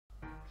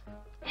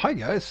Hi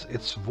guys,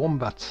 it's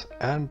Wombat,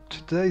 and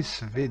today's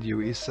video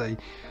is a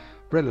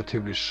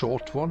relatively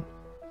short one.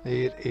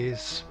 It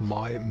is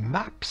my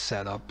map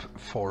setup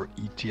for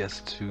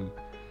ETS2.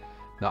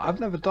 Now, I've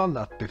never done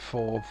that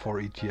before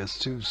for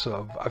ETS2,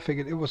 so I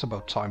figured it was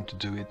about time to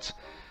do it.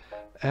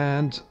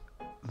 And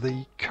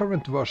the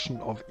current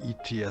version of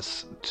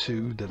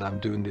ETS2 that I'm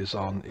doing this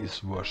on is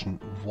version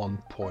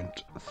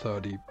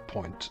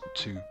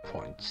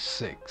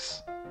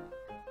 1.30.2.6.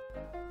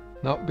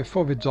 Now,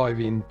 before we dive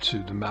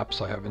into the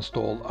maps I have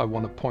installed, I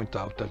want to point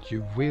out that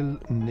you will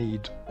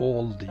need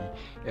all the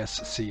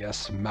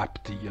SCS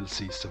map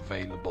DLCs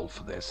available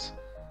for this.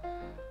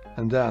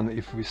 And then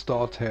if we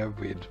start here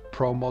with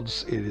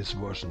Promods, it is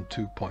version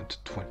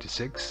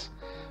 2.26.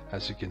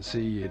 As you can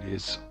see, it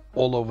is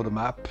all over the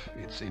map.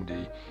 It's in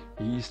the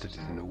east, it's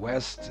in the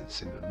west,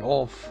 it's in the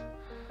north,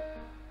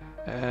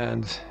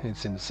 and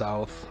it's in the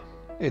south.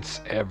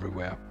 It's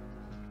everywhere.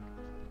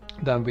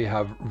 Then we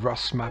have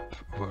Rusmap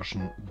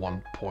version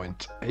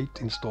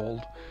 1.8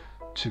 installed,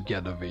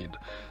 together with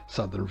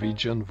Southern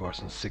Region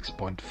version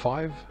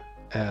 6.5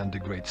 and the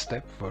Great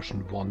Steppe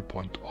version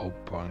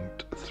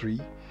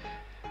 1.0.3.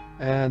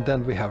 And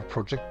then we have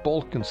Project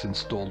Balkans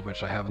installed,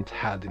 which I haven't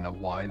had in a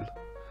while.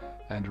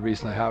 And the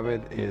reason I have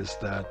it is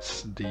that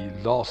the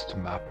last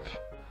map,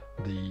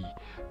 the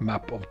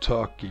map of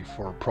Turkey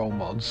for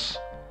Promods,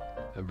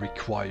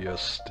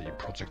 requires the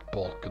Project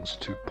Balkans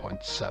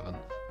 2.7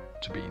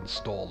 to be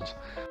installed.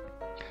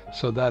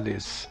 So that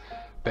is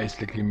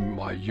basically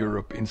my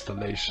Europe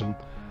installation.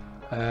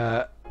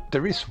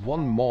 There is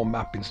one more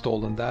map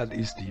installed, and that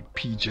is the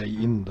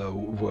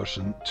Indo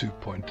version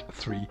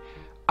 2.3.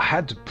 I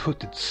had to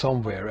put it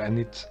somewhere, and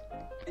it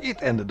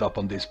ended up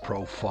on this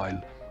profile.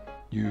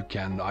 You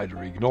can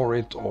either ignore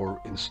it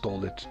or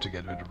install it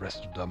together with the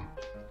rest of them.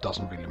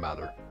 Doesn't really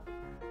matter.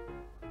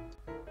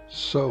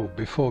 So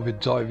before we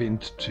dive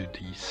into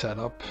the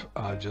setup,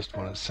 I just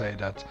want to say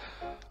that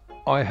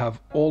I have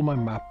all my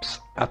maps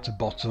at the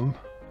bottom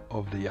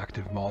of the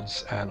active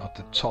mods, and at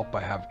the top I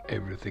have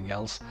everything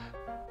else.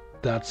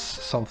 That's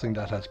something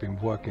that has been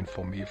working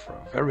for me for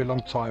a very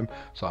long time,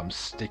 so I'm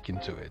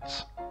sticking to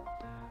it.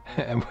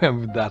 And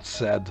with that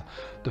said,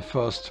 the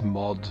first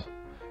mod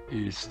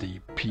is the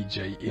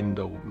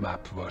Indo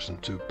map version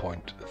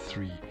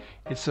 2.3.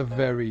 It's a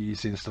very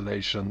easy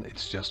installation.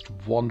 It's just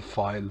one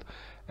file,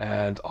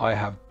 and I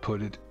have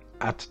put it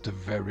at the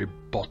very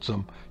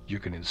bottom. You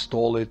can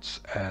install it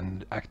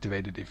and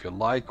activate it if you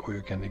like, or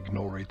you can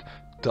ignore it.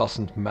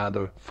 Doesn't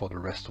matter for the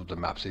rest of the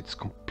maps. It's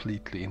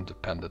completely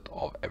independent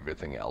of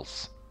everything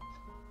else.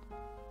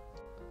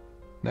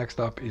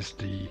 Next up is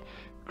the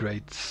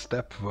Great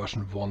Steppe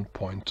version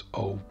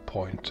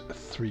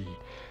 1.0.3,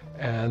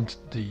 and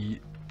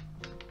the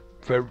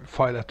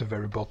file at the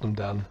very bottom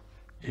then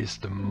is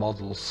the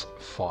models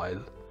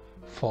file,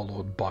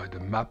 followed by the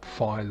map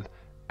file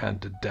and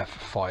the def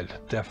file.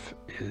 Def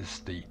is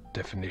the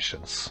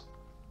definitions.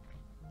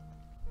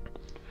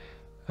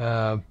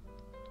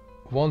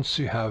 Once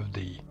you have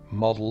the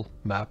model,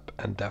 map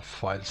and def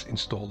files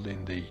installed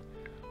in the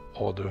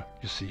order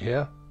you see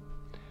here,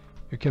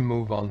 you can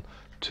move on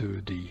to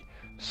the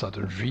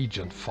Southern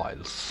Region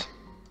files.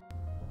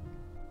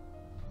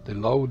 The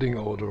loading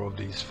order of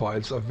these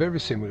files are very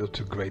similar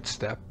to Great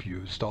Steppe.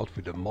 You start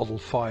with the model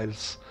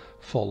files,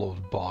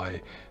 followed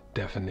by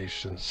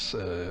definitions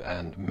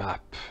and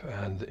map,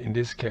 and in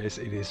this case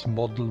it is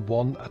model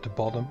 1 at the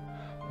bottom,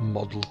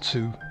 model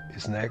 2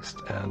 is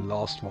next, and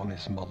last one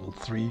is model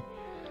 3,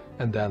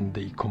 and then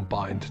the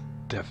combined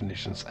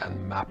definitions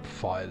and map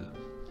file.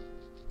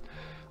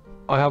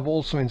 I have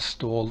also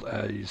installed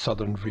a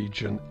Southern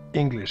Region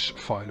English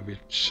file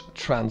which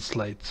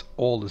translates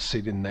all the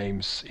city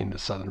names in the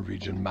Southern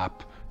Region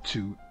map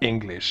to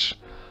English.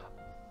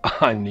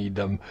 I need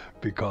them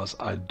because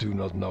I do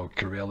not know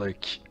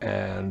Cyrillic,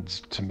 and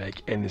to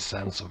make any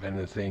sense of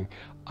anything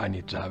I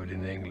need to have it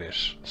in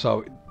English.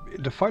 So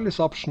the file is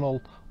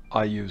optional.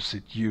 I use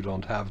it, you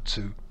don't have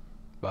to,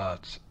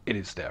 but it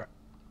is there.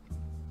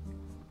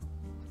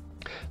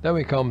 Then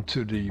we come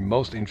to the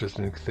most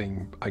interesting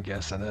thing, I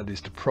guess, and that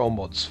is the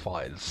Promods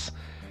files.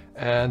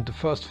 And the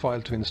first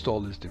file to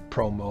install is the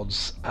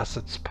Promods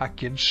assets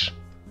package,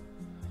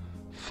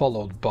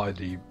 followed by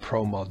the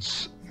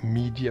Promods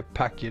media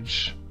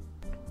package,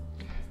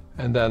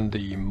 and then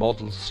the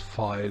models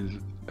file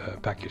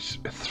package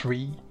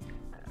 3,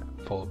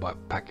 followed by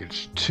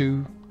package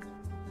 2,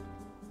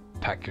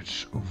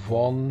 package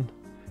 1,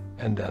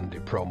 and then the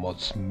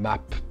Promods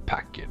map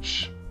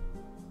package.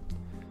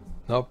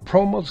 Now,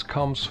 Promods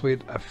comes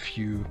with a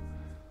few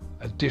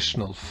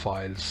additional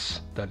files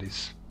that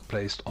is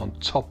placed on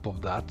top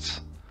of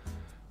that,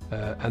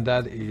 and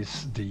that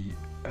is the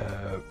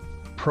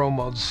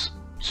Promods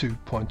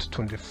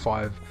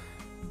 2.25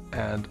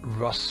 and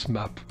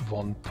Rusmap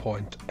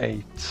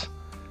 1.8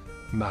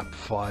 map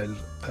file,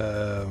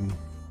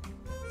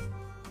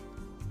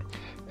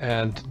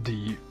 and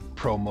the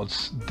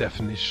Promods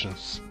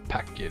definitions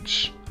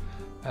package.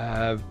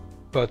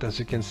 But as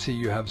you can see,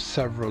 you have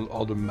several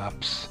other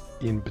maps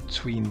in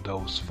between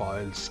those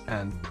files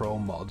and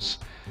Promods.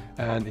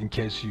 And in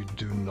case you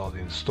do not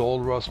install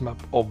Rusmap,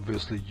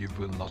 obviously you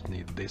will not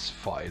need this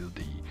file,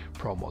 the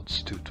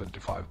Promods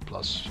 225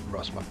 plus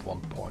Rusmap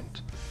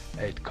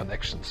 1.8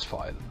 connections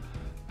file.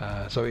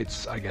 So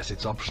I guess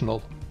it's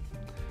optional.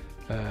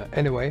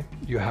 Anyway,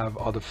 you have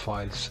other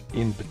files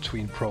in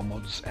between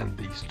Promods and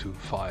these two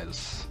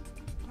files.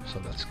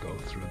 So let's go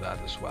through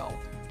that as well.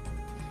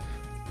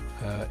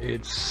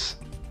 It's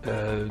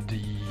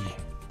the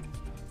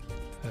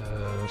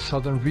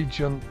southern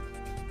region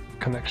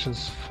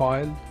connections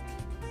file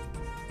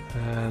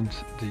and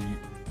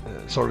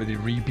the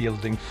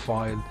rebuilding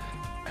file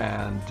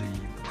and the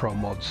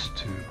Promods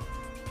to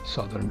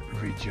southern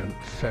region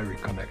ferry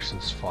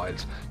connections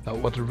files. Now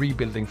what the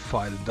rebuilding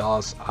file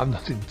does, I'm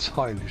not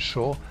entirely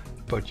sure,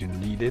 but you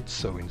need it,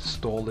 so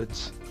install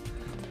it.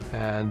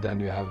 And then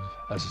you have,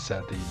 as I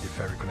said, the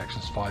ferry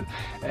connections file,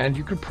 and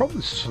you could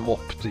probably swap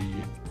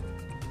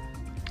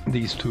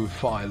these two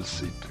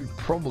files. It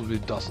probably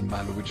doesn't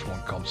matter which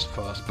one comes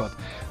first, but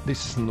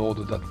this is an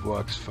order that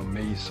works for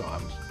me, so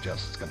I'm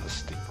just gonna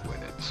stick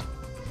with it.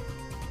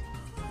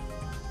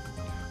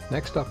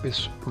 Next up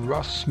is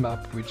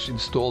Rusmap, which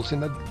installs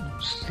in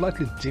a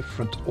slightly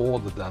different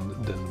order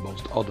than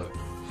most other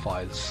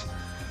files.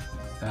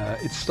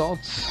 It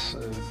starts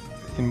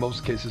in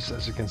most cases,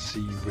 as you can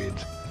see,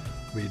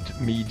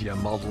 with media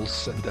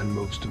models and then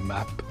moves to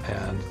map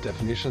and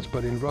definitions,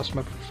 but in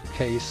Rusmap's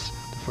case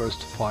the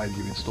first file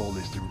you install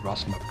is the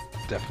Rusmap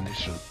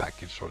definition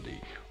package, or the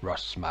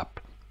Rusmap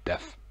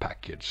def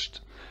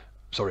package,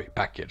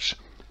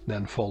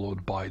 then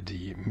followed by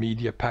the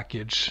media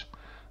package,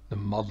 the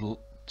model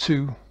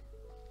 2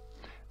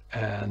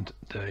 and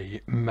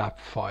the map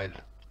file.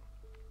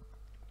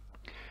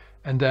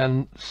 And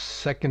then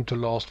second to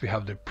last we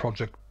have the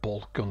Project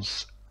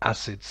Balkans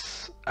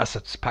assets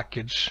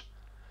package,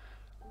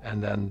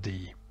 and then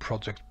the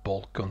Project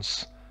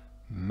Balkans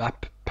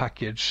map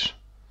package,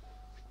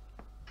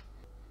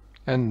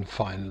 and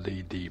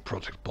finally the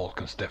Project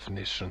Balkans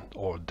definition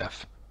or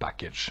def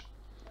package.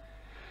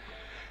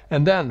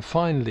 And then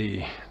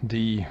finally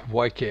the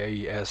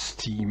YKAS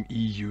Team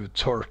EU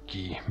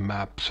Turkey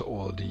maps,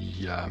 or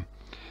the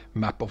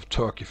map of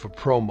Turkey for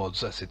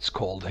Promods as it's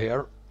called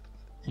here.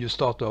 You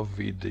start off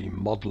with the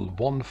model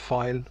 1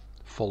 file,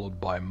 followed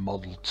by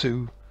model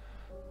 2,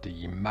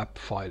 the map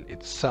file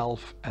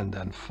itself, and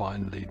then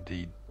finally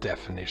the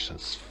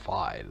definitions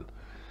file.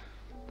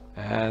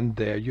 And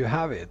there you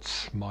have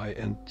it, my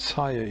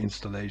entire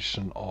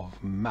installation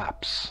of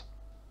maps.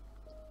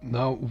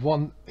 Now,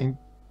 one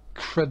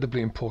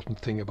incredibly important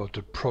thing about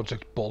the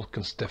Project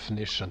Balkans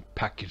definition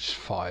package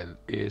file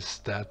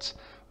is that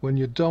when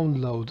you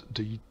download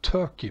the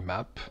Turkey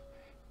map,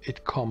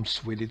 it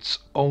comes with its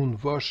own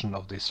version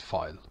of this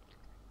file.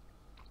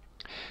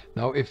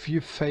 Now, if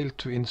you fail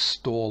to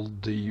install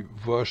the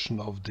version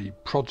of the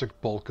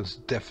Project Balkans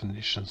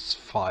definitions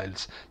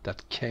files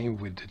that came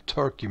with the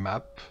Turkey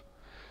map,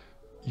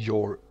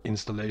 your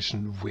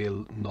installation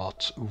will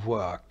not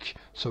work.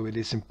 So it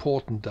is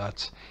important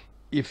that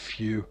if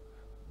you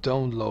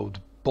download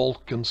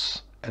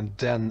Balkans and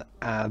then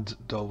add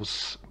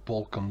those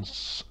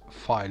Balkans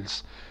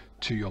files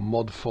to your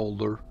mod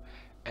folder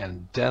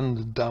and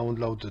then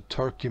download the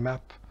Turkey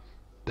map,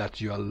 that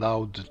you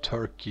allow the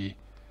Turkey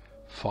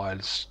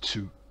files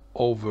to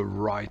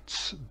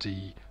overwrite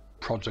the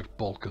Project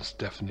Balkans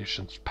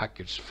definitions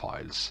package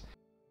files.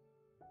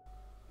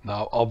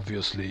 Now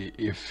obviously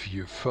if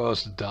you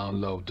first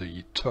download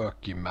the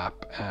Turkey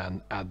map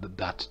and add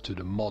that to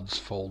the mods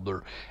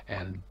folder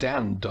and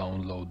then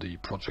download the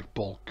Project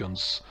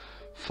Balkans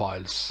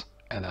files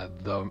and add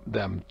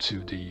them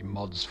to the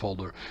mods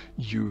folder,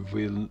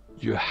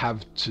 you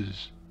have to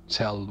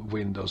tell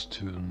Windows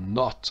to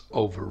not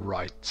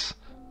overwrite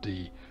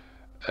the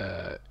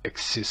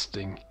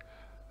existing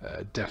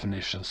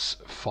definitions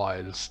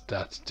files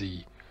that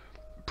the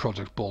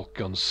Project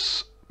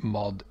Balkans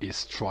mod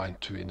is trying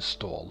to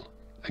install.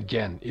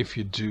 Again, if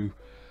you do,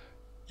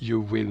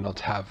 you will not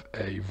have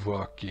a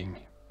working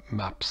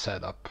map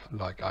setup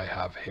like I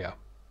have here.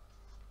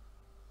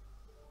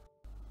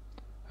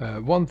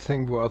 One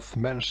thing worth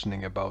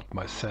mentioning about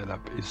my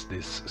setup is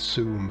this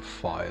zoom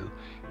file.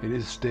 It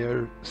is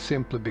there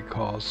simply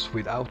because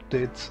without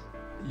it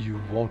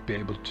you won't be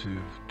able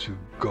to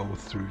go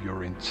through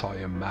your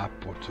entire map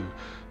or to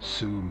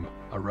zoom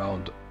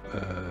around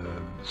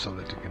so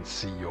that you can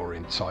see your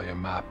entire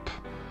map.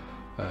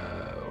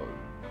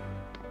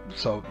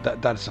 So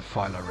that is a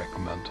file I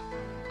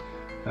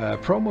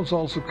recommend. Promods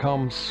also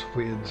comes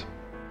with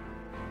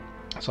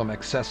some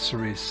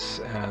accessories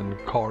and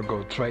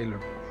cargo trailer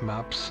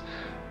maps,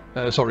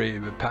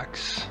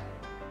 packs.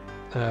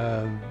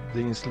 The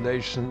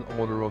installation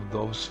order of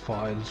those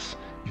files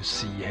you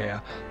see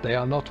here, they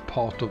are not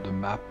part of the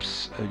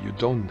maps. You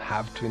don't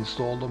have to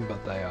install them,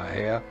 but they are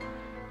here,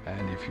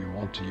 and if you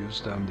want to use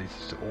them, this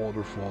is the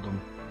order for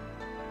them.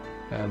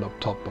 And up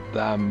top of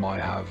them I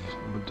have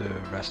the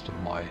rest of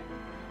my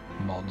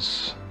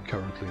mods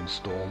currently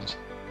installed.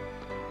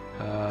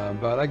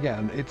 But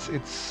again, it's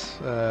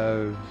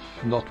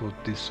not what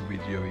this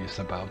video is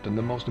about, and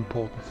the most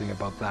important thing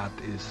about that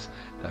is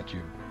that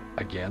you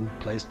again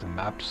place the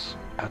maps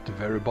at the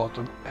very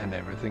bottom and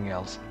everything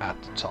else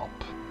at the top.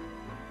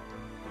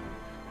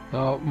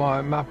 Now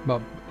my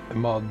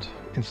mod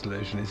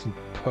installation isn't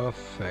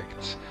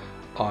perfect.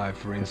 I,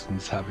 for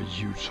instance, have a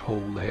huge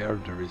hole here.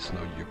 There is no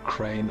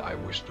Ukraine. I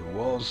wish there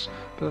was,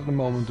 but at the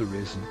moment there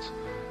isn't.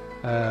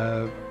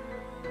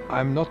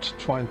 I'm not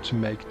trying to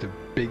make the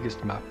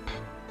biggest map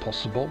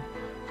possible.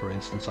 For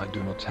instance, I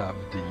do not have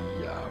the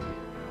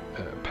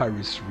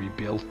Paris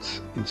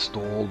rebuilt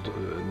installed,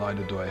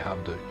 neither do I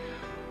have the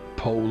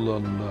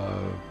Poland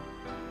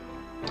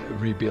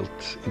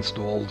rebuilt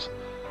installed,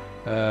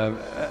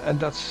 and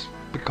that's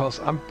because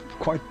I'm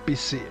quite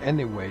busy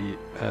anyway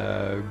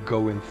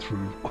going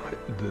through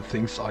the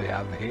things I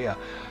have here,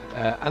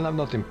 and I'm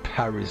not in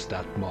Paris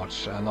that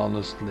much, and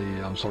honestly,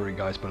 I'm sorry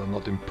guys, but I'm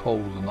not in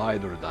Poland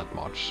either that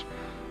much.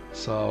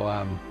 So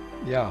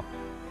yeah.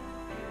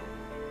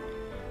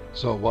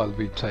 So while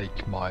we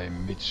take my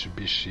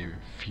Mitsubishi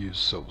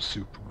Fuso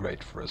Super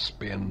Great for a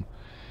spin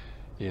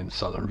in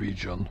southern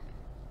region,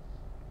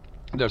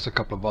 there's a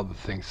couple of other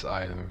things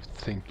I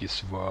think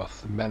is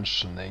worth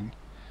mentioning.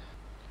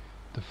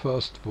 The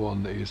first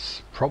one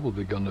is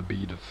probably gonna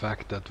be the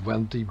fact that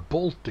when the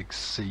Baltic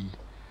Sea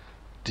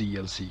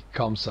DLC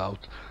comes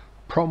out,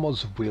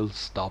 Promods will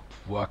stop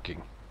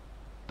working.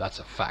 That's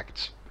a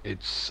fact.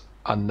 It's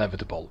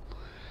inevitable.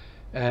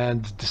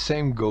 And the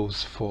same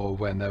goes for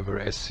whenever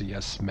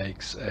SCS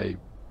makes a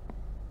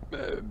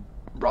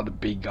rather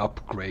big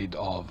upgrade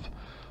of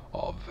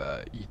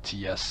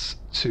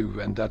ETS2,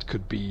 and that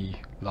could be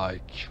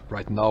like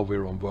right now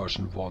we're on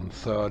version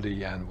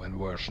 130, and when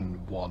version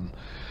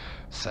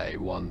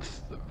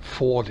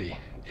 140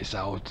 is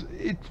out,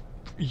 it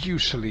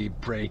usually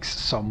breaks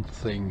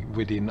something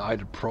within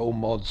either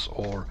Promods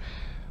or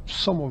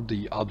some of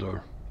the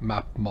other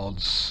map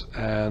mods,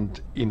 and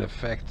in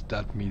effect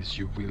that means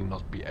you will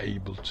not be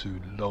able to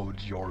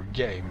load your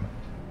game.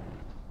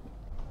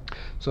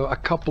 So a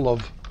couple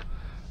of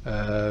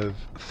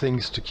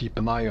things to keep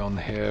an eye on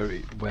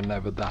here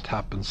whenever that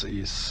happens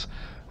is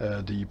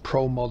the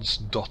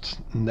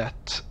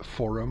promods.net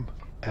forum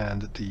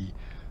and the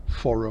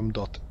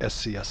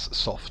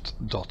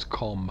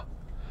forum.scssoft.com.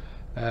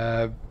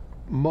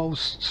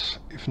 Most,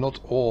 if not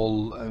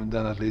all,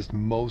 then at least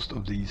most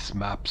of these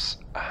maps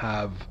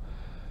have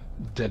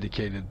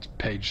dedicated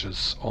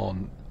pages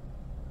on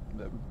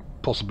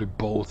possibly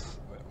both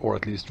or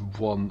at least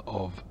one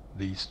of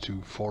these two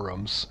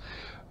forums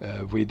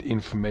with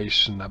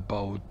information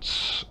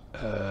about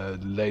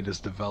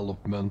latest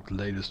development,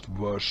 latest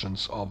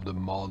versions of the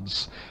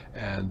mods,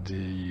 and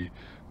the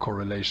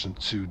correlation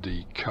to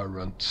the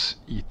current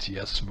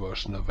ETS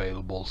version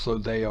available. So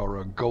they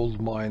are a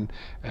gold mine,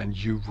 and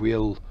you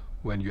will,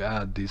 when you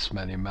add this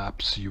many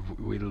maps, you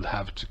will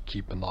have to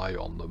keep an eye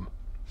on them.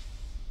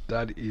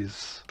 That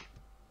is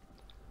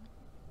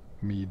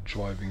me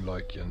driving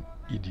like an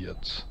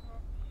idiot.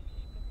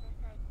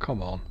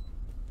 Come on.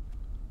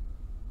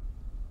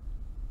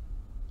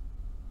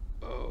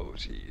 Oh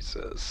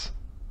Jesus.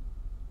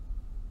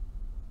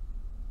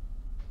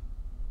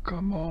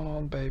 Come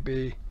on,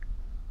 baby.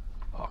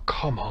 Oh,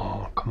 come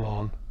on, come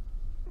on.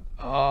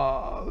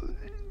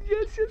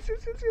 Yes.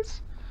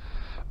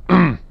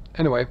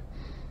 Anyway,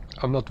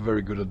 I'm not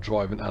very good at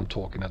driving and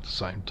talking at the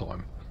same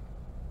time.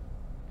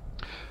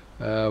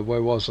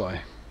 Where was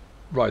I?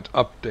 Right,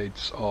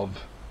 updates of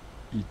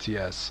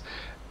ETS.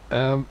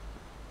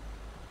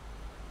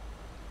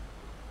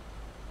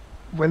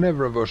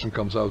 Whenever a version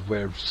comes out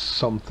where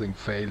something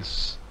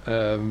fails,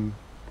 and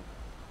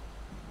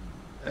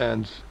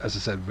as I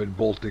said, with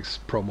Baltics,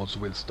 Promods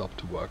will stop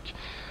to work.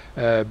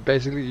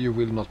 Basically, you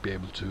will not be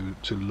able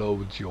to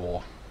load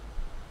your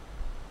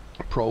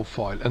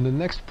profile. And the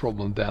next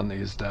problem then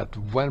is that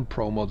when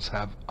Promods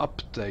have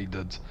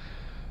updated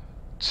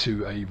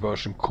to a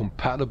version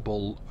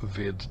compatible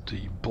with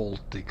the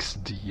Baltics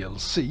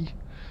DLC,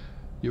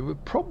 you will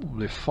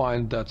probably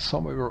find that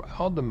some of your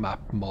other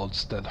map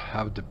mods that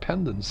have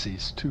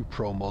dependencies to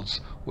Promods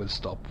will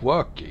stop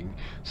working.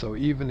 So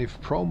even if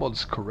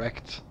Promods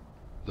correct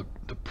the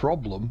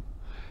problem,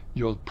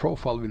 your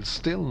profile will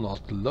still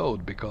not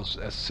load, because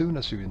as soon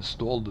as you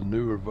install the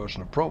newer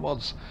version of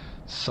Promods,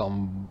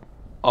 some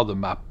other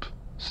map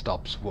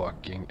stops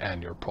working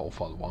and your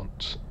profile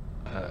won't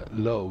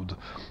load.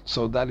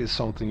 So that is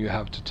something you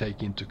have to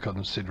take into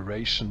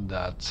consideration,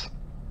 that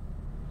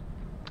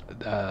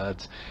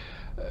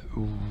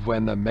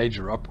when a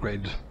major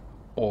upgrade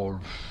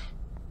or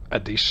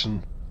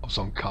addition of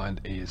some kind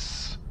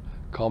is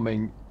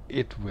coming,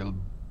 it will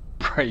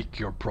break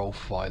your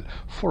profile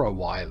for a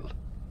while.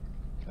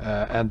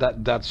 And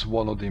that's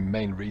one of the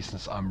main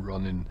reasons I'm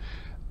running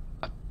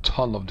a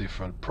ton of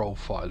different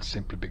profiles,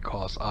 simply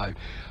because I'm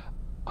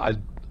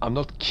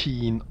not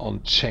keen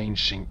on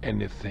changing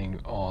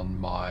anything on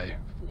my,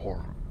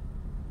 or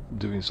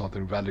doing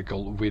something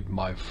radical with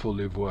my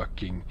fully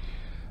working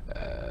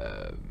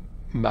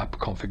map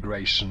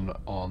configuration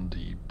on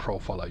the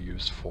profile I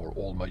use for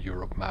all my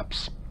Europe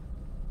maps.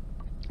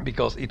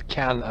 because it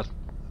can at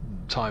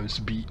times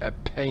be a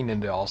pain in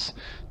the ass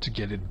to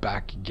get it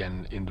back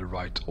again in the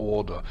right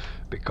order,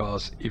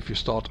 because if you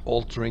start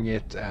altering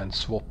it and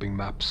swapping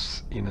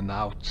maps in and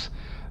out,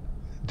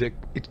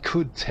 it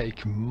could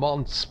take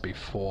months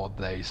before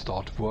they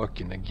start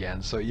working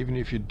again. So even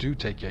if you do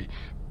take a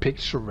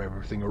picture of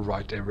everything or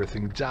write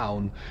everything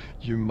down,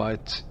 you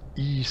might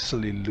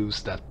easily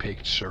lose that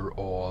picture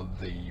or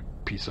the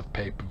piece of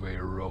paper where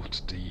you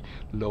wrote the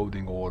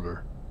loading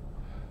order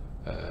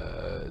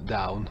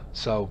down.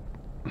 So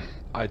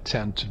I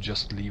tend to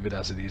just leave it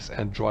as it is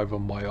and drive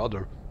on my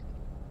other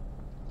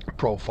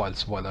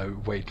profiles while I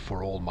wait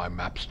for all my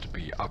maps to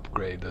be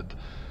upgraded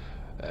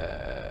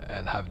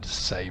and have the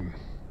same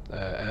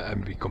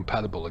and be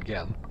compatible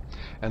again.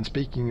 And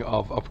speaking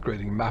of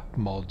upgrading map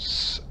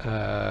mods,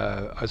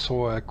 I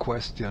saw a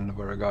question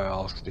where a guy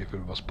asked if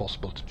it was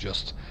possible to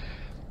just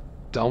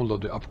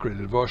download the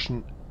upgraded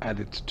version, add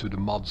it to the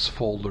mods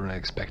folder and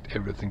expect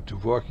everything to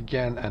work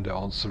again, and the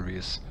answer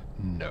is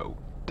no,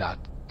 that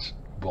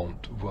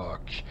won't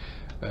work.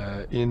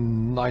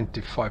 In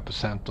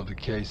 95% of the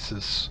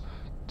cases,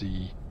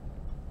 the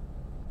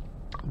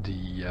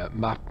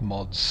map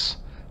mods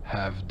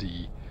have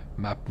the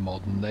map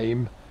mod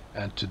name,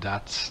 and to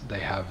that they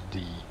have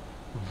the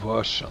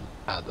version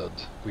added,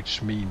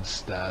 which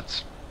means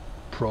that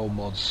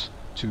Promods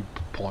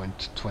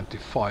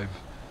 2.25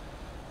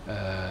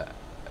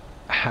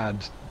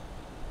 had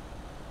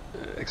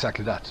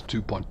exactly that,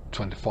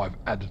 2.25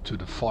 added to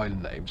the file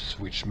names,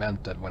 which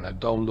meant that when I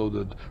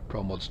downloaded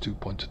Promods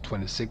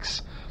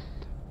 2.26,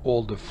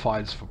 all the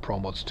files for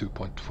Promods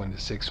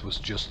 2.26 was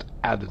just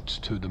added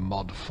to the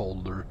mod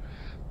folder.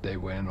 They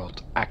were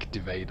not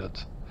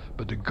activated.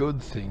 But the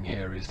good thing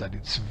here is that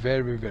it's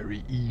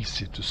very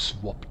easy to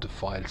swap the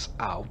files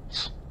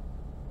out.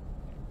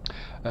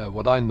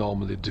 What I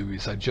normally do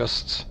is I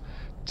just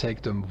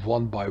take them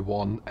one by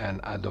one and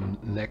add them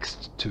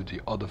next to the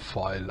other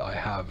file I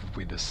have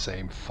with the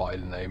same file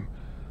name,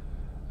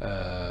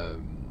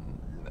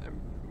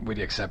 with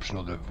the exception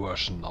of the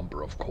version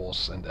number, of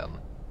course, and then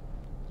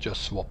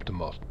just swap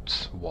them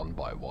out one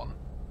by one.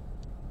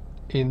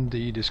 In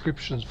the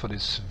descriptions for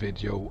this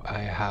video I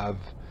have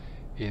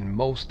in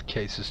most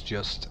cases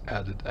just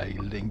added a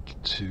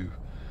link to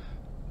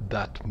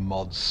that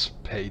mods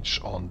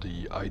page on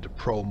the either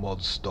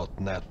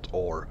promods.net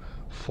or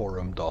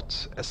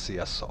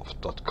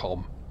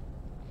forum.scsoft.com,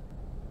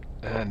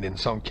 and in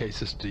some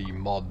cases the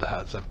mod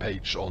has a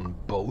page on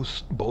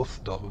both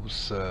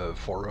those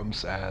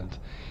forums, and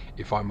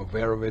if I'm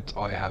aware of it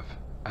I have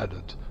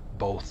added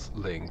both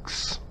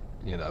links,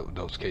 you know,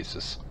 those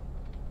cases.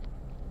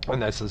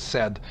 And as I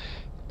said,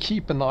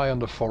 keep an eye on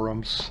the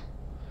forums.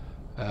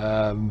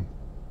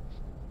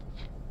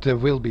 There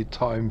will be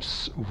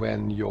times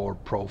when your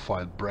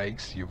profile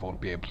breaks, you won't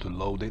be able to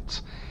load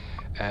it,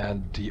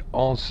 and the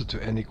answer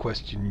to any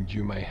question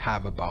you may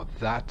have about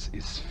that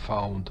is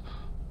found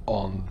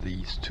on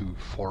these two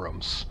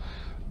forums,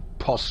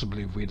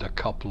 possibly with a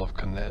couple of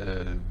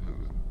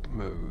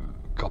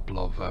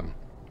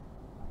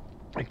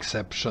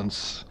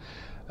exceptions.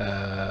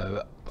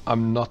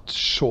 I'm not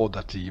sure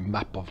that the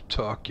map of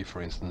Turkey,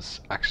 for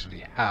instance,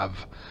 actually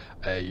have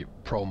a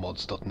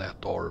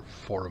promods.net or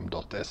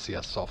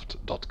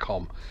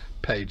forum.scsoft.com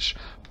page,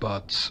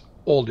 but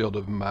all the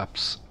other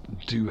maps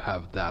do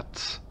have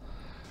that,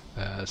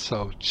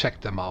 so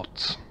check them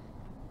out.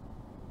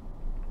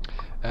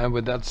 And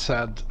with that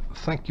said,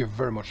 thank you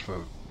very much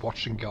for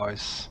watching,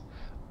 guys.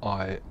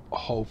 I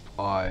hope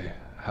I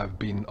have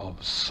been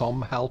of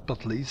some help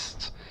at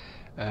least,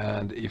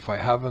 and if I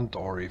haven't,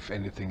 or if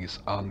anything is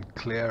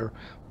unclear,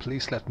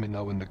 please let me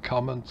know in the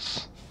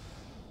comments.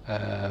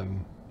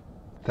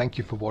 Thank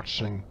you for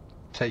watching.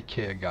 Take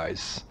care,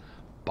 guys.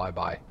 Bye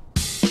bye.